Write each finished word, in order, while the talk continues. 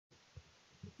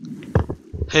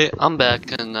Hey, I'm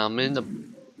back and I'm in the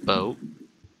boat.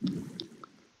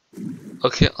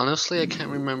 Okay, honestly, I can't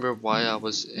remember why I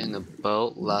was in a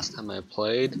boat last time I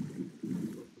played.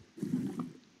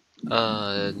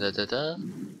 Da da da. Da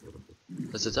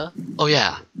da da. Oh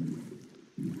yeah.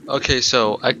 Okay,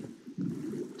 so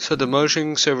the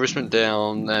merging servers went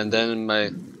down, and then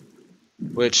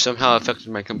which somehow affected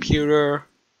my computer.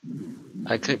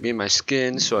 I couldn't be my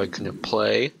skin, so I couldn't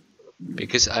play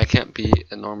because I can't be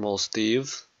a normal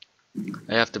Steve.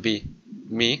 I have to be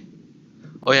me.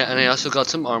 Oh yeah, and I also got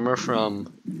some armor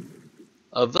from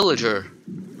a villager.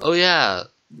 Oh yeah,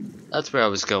 that's where I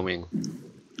was going.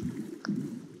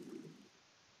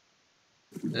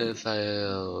 If I,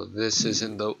 this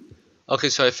isn't the, okay,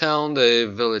 so I found a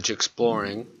village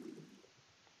exploring,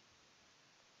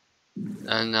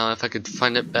 and now if I could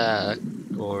find it back,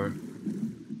 or,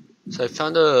 so I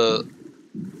found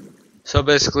so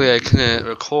basically I couldn't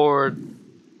record,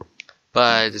 but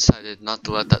I decided not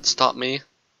to let that stop me.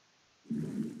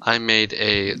 I made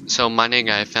so mining,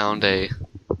 I found a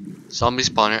zombie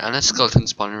spawner and a skeleton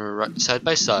spawner right side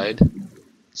by side,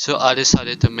 so I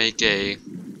decided to make a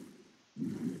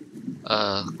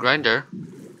grinder,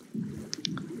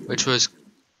 which was,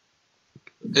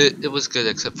 it was good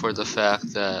except for the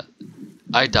fact that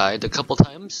I died a couple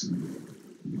times,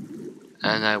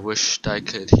 and I wished I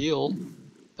could heal,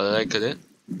 but I couldn't.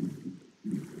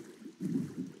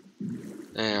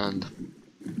 And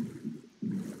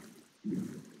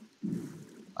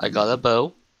I got a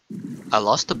bow. I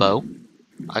lost the bow.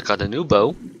 I got a new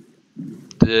bow.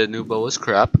 The new bow was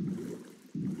crap.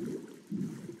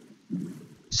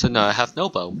 So now I have no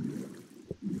bow.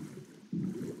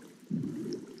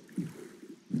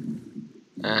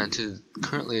 And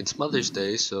currently it's Mother's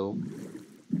Day, so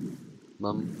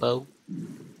Mumbo.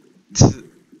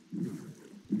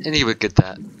 And he would get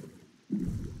that.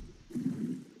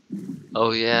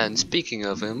 Oh yeah, and speaking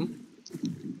of him,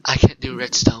 I can't do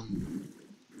redstone.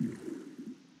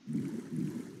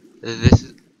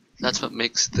 That's what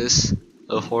makes this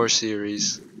a horror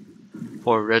series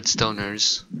for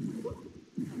redstoners.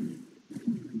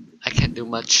 I can't do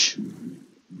much.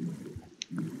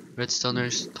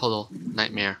 Redstoners, total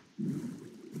nightmare.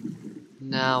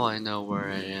 Now I know where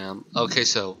I am. Okay,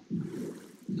 so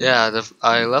yeah,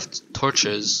 I left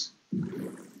torches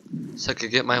so I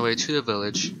could get my way to the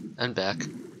village and back.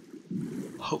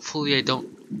 Hopefully I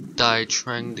don't die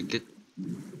trying to get.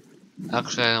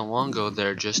 Actually, I don't want to go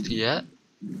there just yet,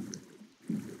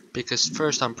 because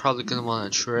first I'm probably gonna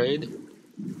want to trade,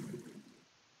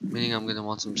 meaning I'm gonna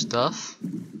want some stuff,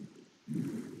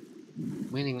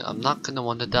 meaning I'm not gonna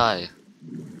want to die.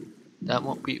 That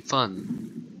won't be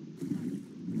fun.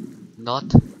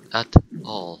 Not at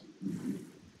all.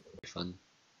 Fun.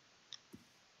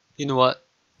 You know what?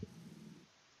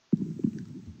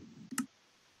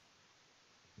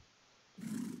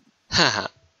 Haha.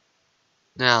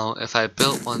 Now, if I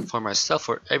built one for myself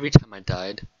where every time I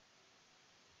died,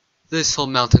 this whole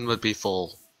mountain would be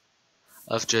full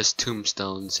of just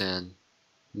tombstones and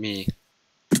me.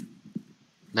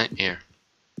 Nightmare.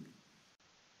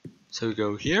 So we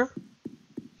go here,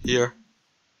 here.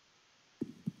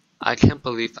 I can't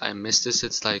believe I missed this.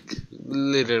 It's like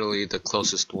literally the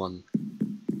closest one.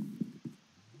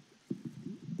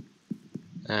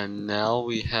 And now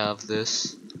we have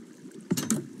this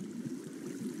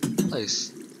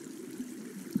place.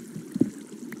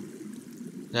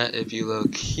 That if you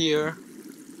look here,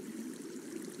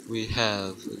 we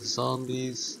have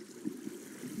zombies.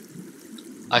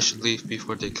 I should leave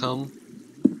before they come.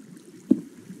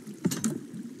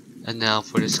 And now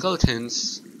for the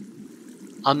skeletons,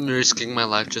 I'm risking my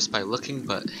life just by looking,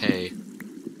 but hey.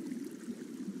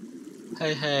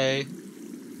 Hey, hey.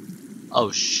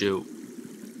 Oh, shoot.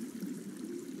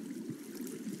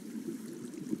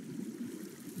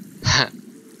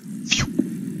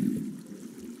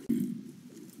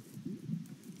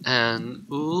 And,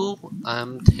 ooh,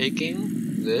 I'm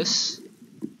taking this.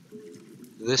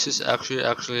 This is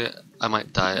actually, I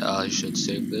might die. I should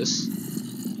save this.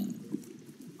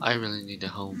 I really need a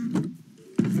home.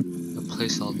 And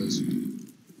place all this.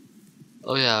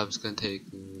 Oh yeah, I was gonna take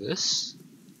this,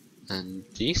 and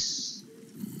this,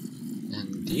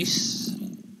 and this,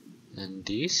 and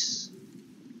this.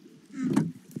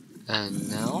 And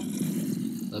now,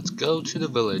 let's go to the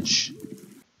village.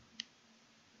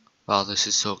 Wow, this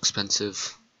is so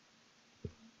expensive.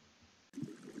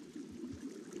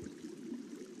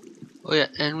 Oh yeah,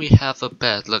 and we have a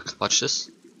bed. Look, watch this.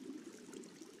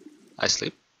 I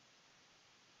sleep.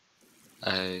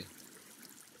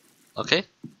 Okay.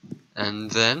 And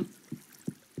then,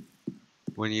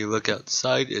 when you look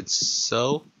outside, it's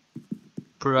so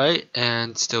bright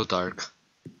and still dark.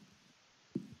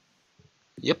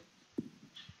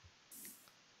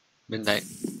 midnight.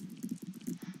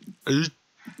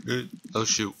 Oh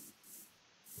shoot.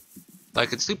 But I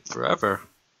could sleep forever.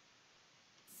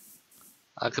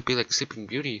 I could be like Sleeping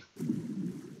Beauty.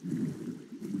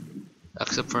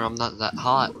 Except for I'm not that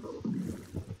hot.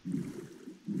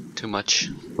 Too much.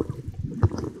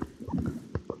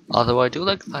 Although I do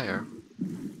like fire.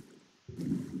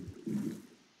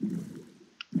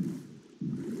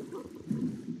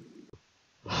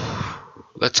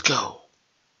 Let's go.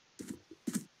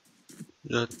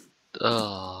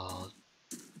 Uh,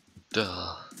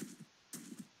 duh.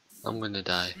 I'm gonna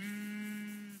die.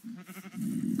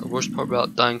 The worst part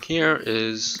about dying here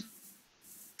is...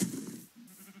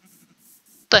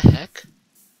 the heck?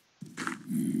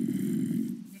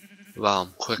 Wow,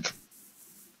 I'm quick.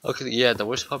 Okay, yeah, the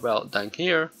worst part about dying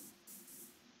here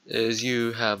is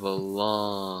you have a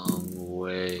long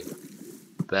way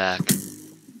back.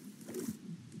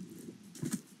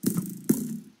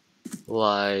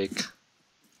 Like...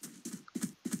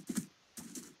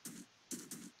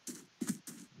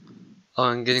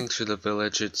 on getting to the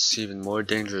village, it's even more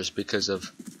dangerous because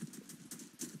of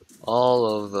all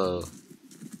of the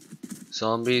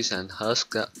zombies and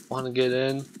husks that want to get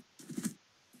in.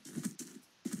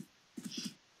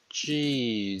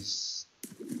 Jeez.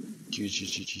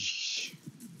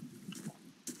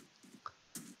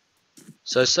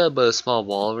 So I set up a small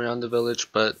wall around the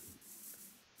village, but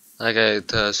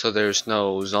so there's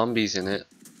no zombies in it,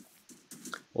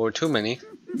 or too many.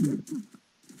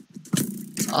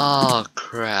 Oh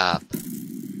crap!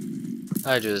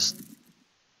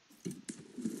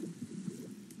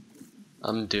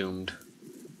 I'm doomed.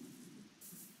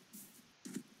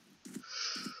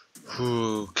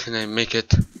 Whew, can I make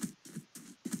it?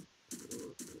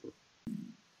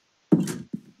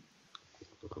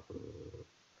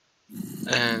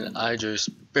 And I just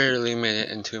barely made it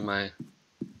into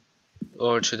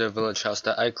to the village house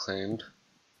that I claimed.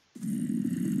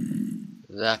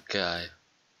 That guy.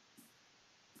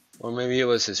 Or maybe it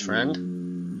was his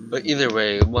friend. But either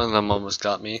way, one of them almost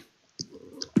got me.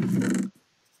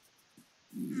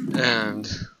 And...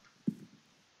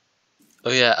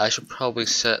 oh yeah, I should probably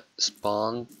set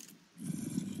spawn.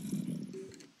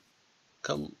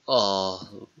 Come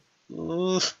on.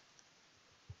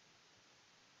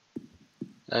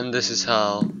 And this is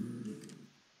how...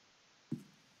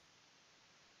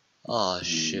 oh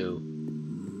shoot.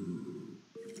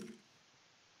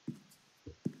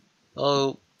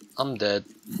 Oh, I'm dead.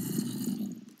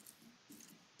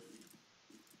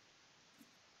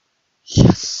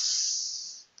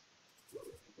 Yes!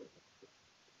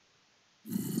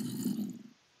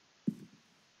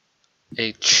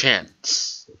 A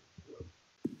chance.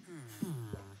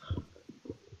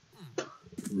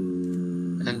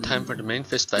 And time for the main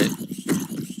fist fight.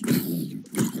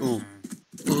 Ooh.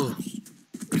 Ooh.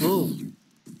 Ooh.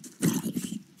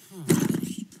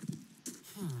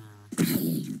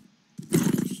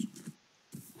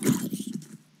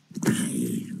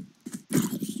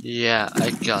 Yeah,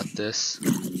 I got this.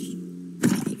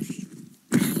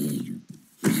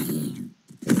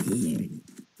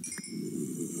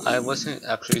 I wasn't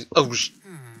actually... oh sh...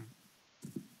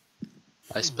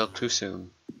 I spoke too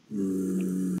soon.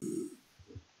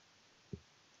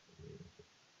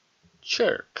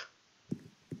 Jerk.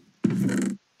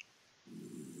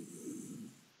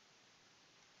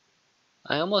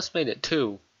 I almost made it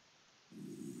too.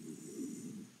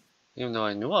 Even though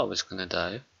I knew I was gonna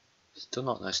die. Still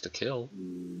not nice to kill.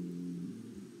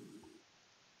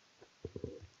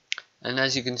 And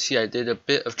as you can see, I did a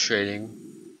bit of trading.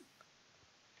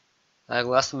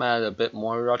 Last time I had a bit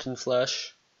more rotten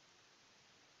flesh.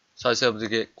 So I was able to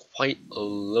get quite a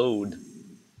load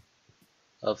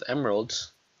of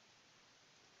emeralds.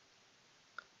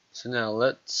 So now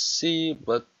let's see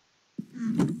what...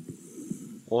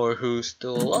 or who's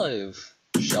still alive,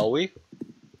 shall we?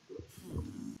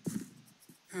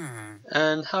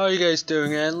 And how are you guys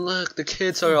doing? And look, the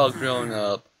kids are all grown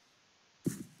up.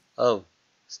 Oh,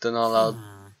 still not allowed.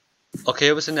 Okay,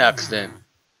 it was an accident.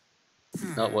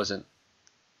 No, it wasn't.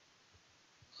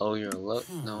 Oh, you're alone?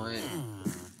 No way.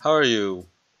 How are you?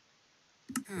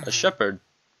 A shepherd.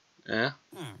 Yeah?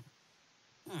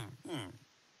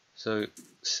 So,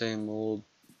 same old.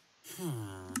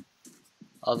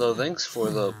 Although, thanks for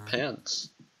the pants.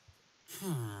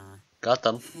 Got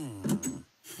them.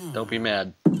 Don't be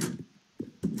mad.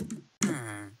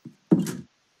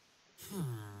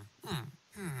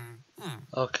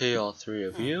 Okay, all three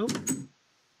of you.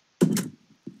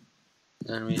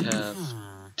 Then we have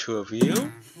 2 of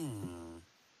you.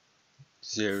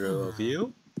 0 of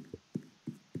you.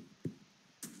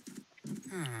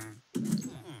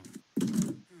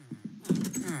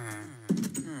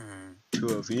 2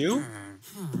 of you.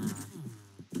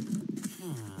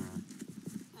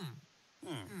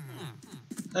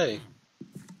 Hey.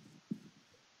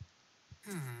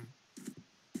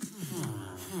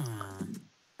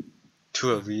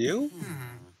 Two of you?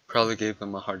 Probably gave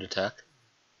them a heart attack.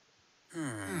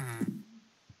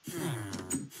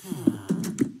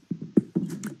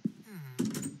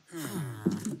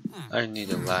 I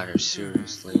need a ladder,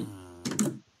 seriously.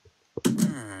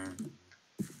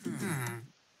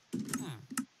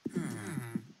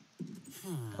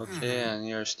 Okay, and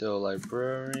you're still a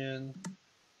librarian.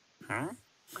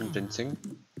 Convincing.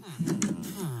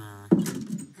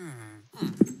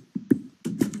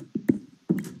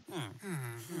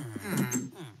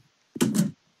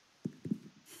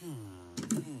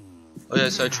 Oh yeah,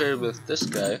 so I traded with this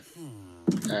guy,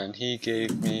 and he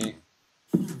gave me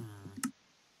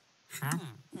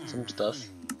some stuff.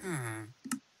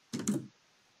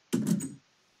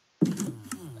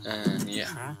 And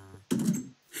yeah.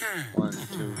 1,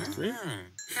 2, 3.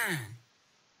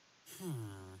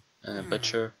 And a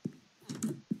butcher.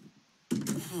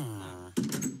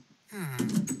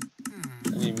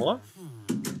 Any more?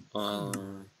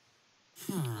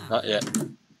 Not yet.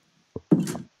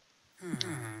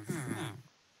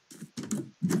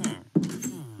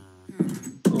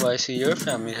 Oh, I see your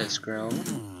family has grown.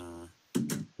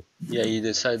 Yeah, you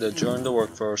decided to join the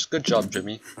workforce. Good job,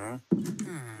 Jimmy.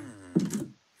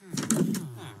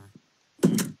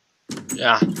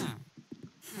 Yeah.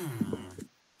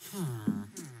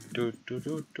 Do do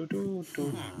do do do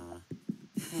do.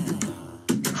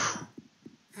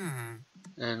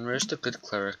 And where's the good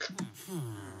cleric?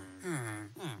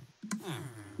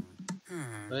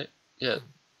 Wait, yeah,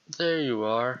 there you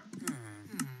are.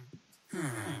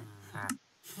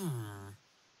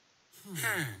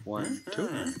 1,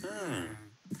 2.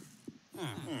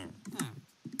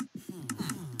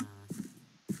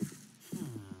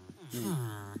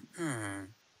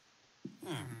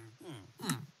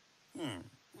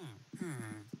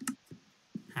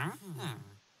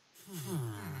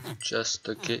 Just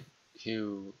to get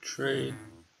you trade.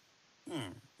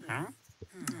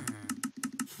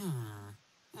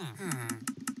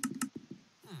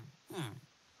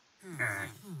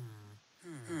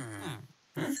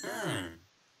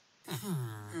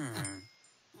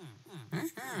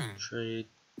 Trade.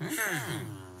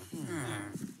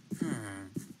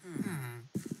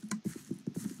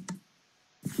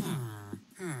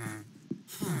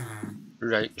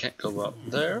 Right, can't go up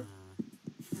there.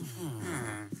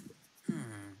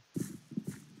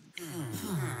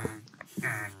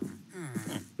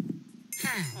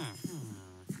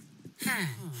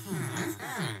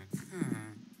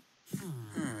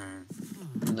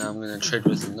 Now I'm gonna trade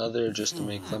with another just to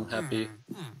make them happy.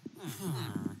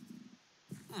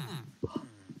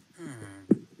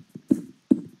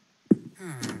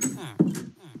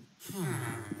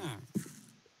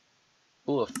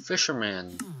 Ooh, a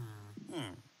fisherman.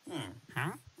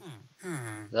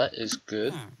 That is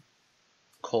good.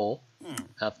 Coal,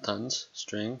 half tons,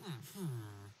 string.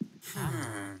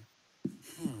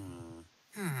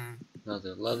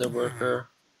 Another leather worker,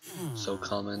 so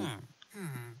common.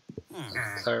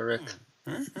 A cleric.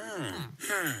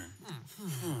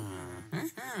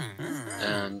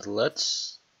 And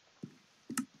let's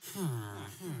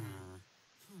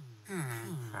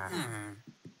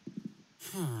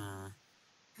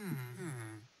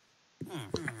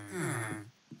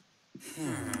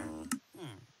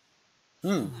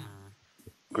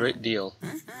great deal.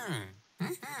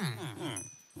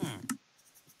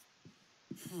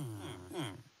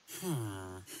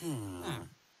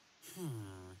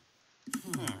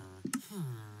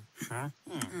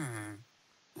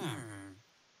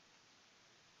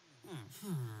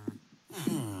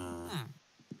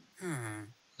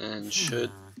 And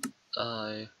should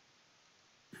I?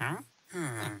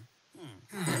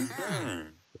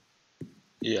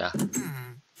 Yeah.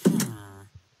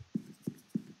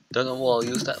 Don't know what I'll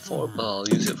use that for, but I'll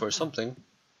use it for something.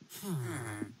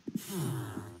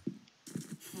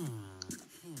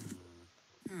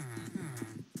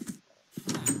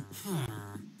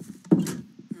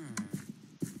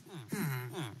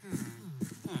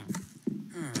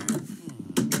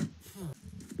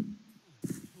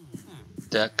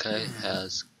 That guy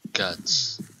has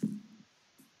guts.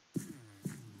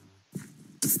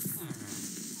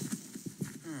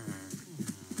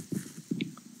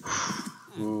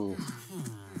 Ooh.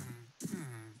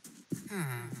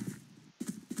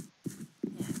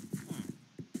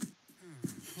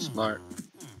 Smart.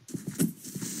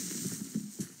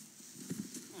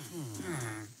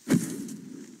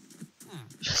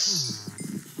 Yes.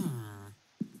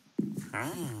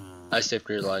 I saved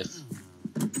your life.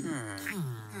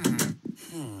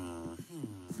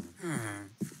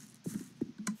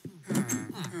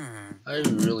 I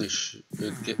really should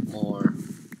get more.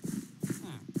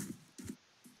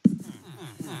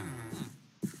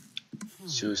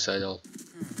 Suicidal.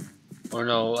 Or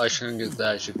no, I shouldn't get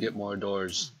that. I should get more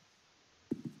doors.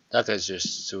 That guy's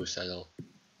just suicidal.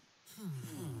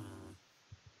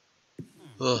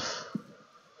 Ugh.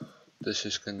 This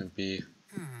is gonna be.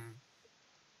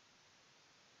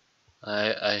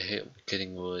 I hate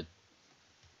getting wood.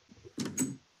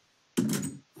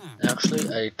 Actually,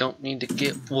 I don't need to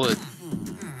get wood.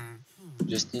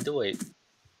 Just need to wait.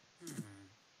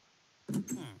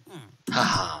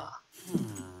 Haha.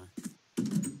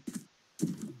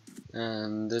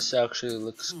 And this actually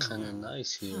looks kinda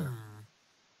nice here.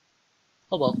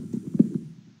 Oh well.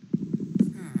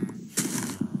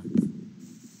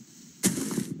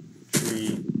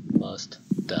 Tree must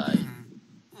die.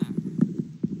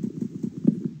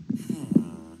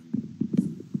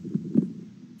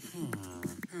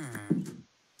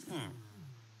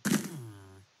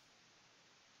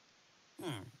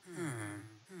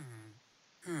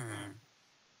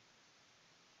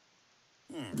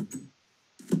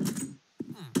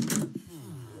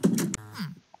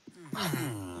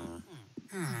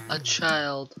 A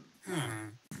child.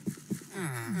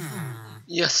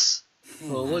 Yes.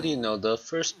 Well, what do you know? The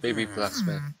first baby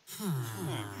blacksmith.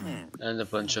 And a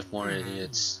bunch of more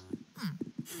idiots.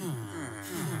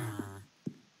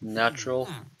 Natural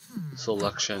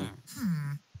selection.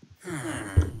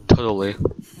 Totally.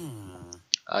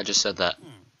 I just said that.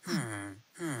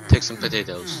 Take some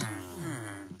potatoes.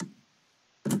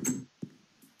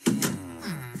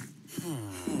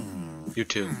 You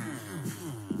too.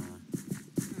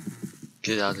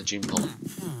 Get out of the gene pool.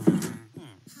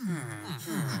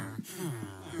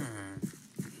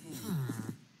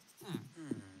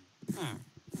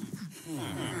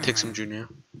 Take some, Junior.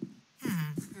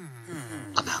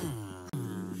 I'm out.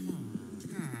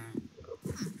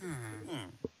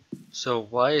 So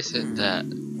why is it that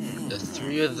the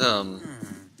three of them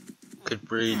could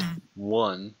breed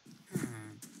one,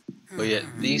 but yet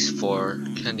these four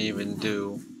can't even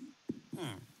do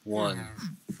one?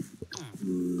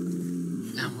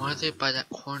 And why are they by that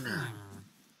corner?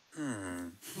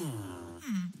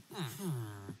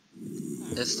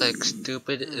 It's like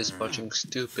stupid is watching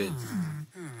stupid.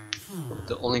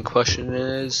 The only question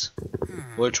is,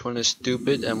 which one is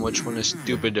stupid and which one is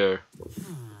stupider?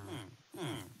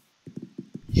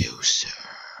 You, sir.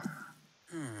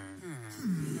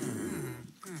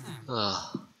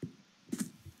 Ugh.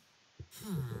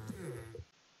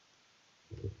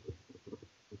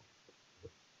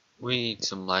 We need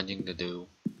some lighting to do.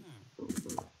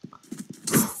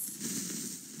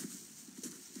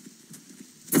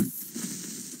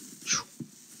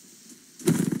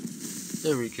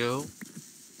 There we go.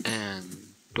 And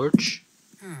torch.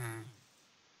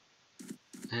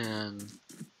 And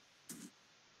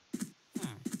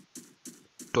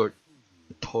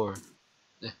tor.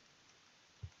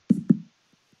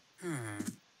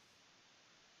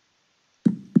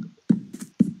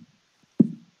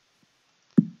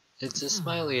 It's a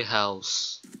smiley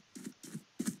house.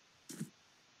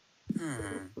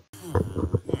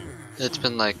 It's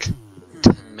been like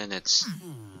 10 minutes.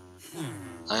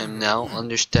 I am now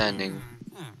understanding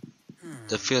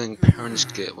the feeling parents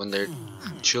get when their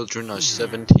children are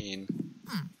 17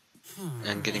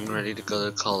 and getting ready to go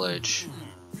to college.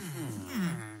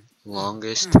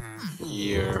 Longest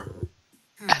year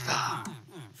ever.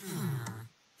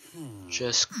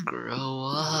 Just grow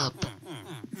up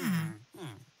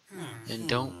and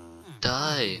don't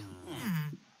die.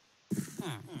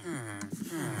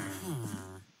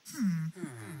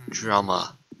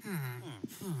 Drama.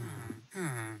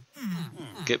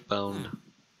 Get boned.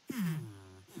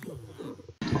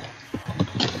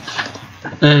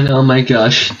 And oh my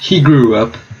gosh, he grew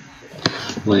up.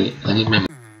 Wait, I need my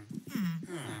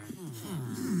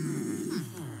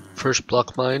first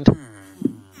block mind.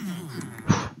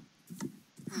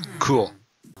 Cool.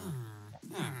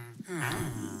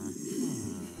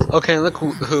 Okay, look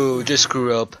who just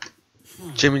grew up.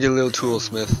 Jimmy the Little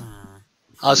Toolsmith.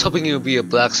 I was hoping you would be a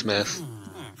blacksmith.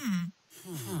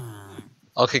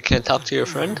 Okay, can I talk to your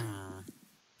friend?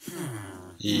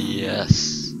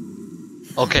 Yes.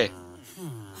 Okay.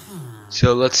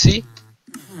 So let's see.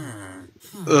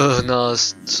 No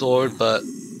sword, but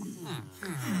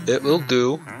it will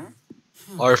do.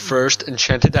 Our first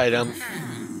enchanted item,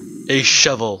 a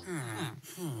shovel.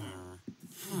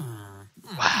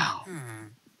 Wow.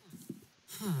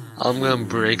 I'm gonna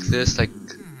break this like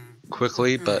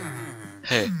quickly, but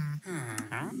hey.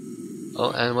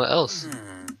 Oh, and what else?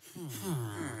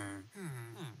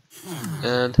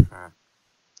 And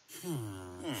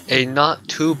a not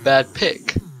too bad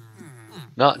pick.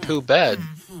 Not too bad.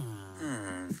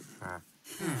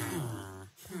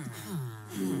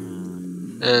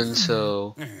 And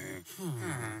so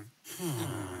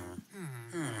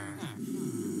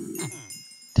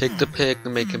take the pick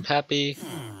and make him happy.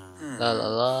 La la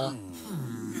la.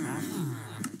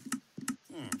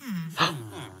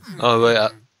 Oh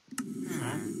wait.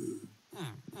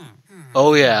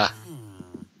 Oh yeah.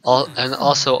 And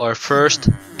also our first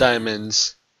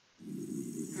diamonds.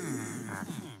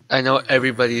 I know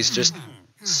everybody's just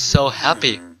so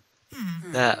happy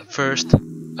that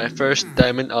my first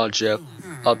diamond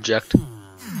object.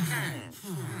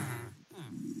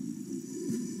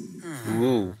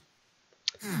 Ooh.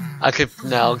 I could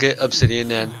now get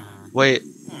obsidian and wait,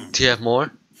 do you have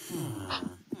more?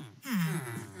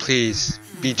 Please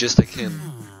be just like him,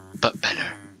 but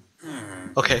better.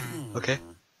 Okay.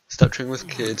 Stop trading with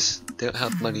kids. They don't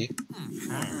have money.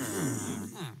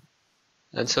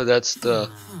 And so that's the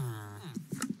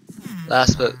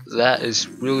last, but that is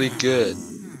really good.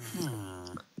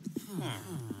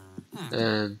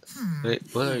 And wait,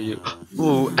 what are you?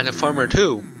 Ooh, and a farmer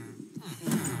too.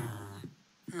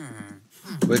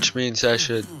 Which means I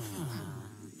should.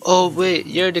 Oh wait,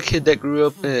 you're the kid that grew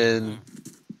up in.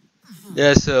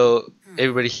 Yeah, so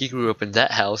he grew up in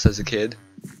that house as a kid.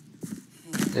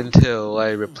 Until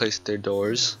I replaced their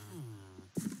doors.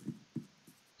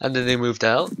 And then they moved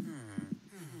out.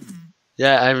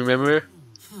 Yeah, I remember.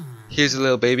 He was a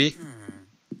little baby.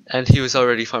 And he was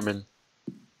already farming.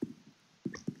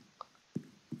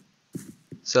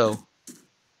 So.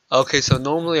 Okay, so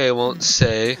normally I won't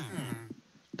say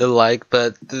the like,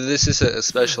 but this is a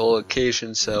special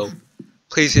occasion, so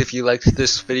please, if you liked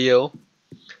this video,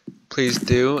 please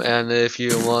do, and if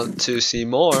you want to see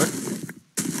more,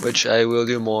 which I will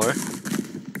do more,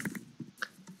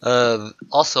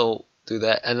 also do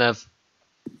that. And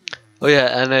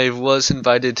I was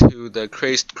invited to the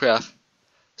Crazed Craft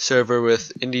server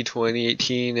with Indie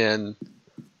 2018 and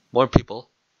more people,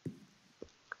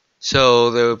 so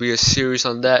there will be a series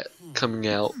on that coming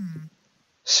out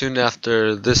soon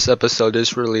after this episode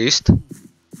is released,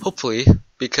 hopefully,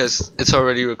 because it's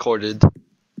already recorded.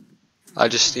 I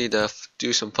just need to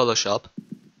do some Photoshop.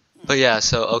 But yeah,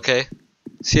 so okay.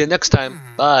 See you next time.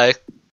 Bye.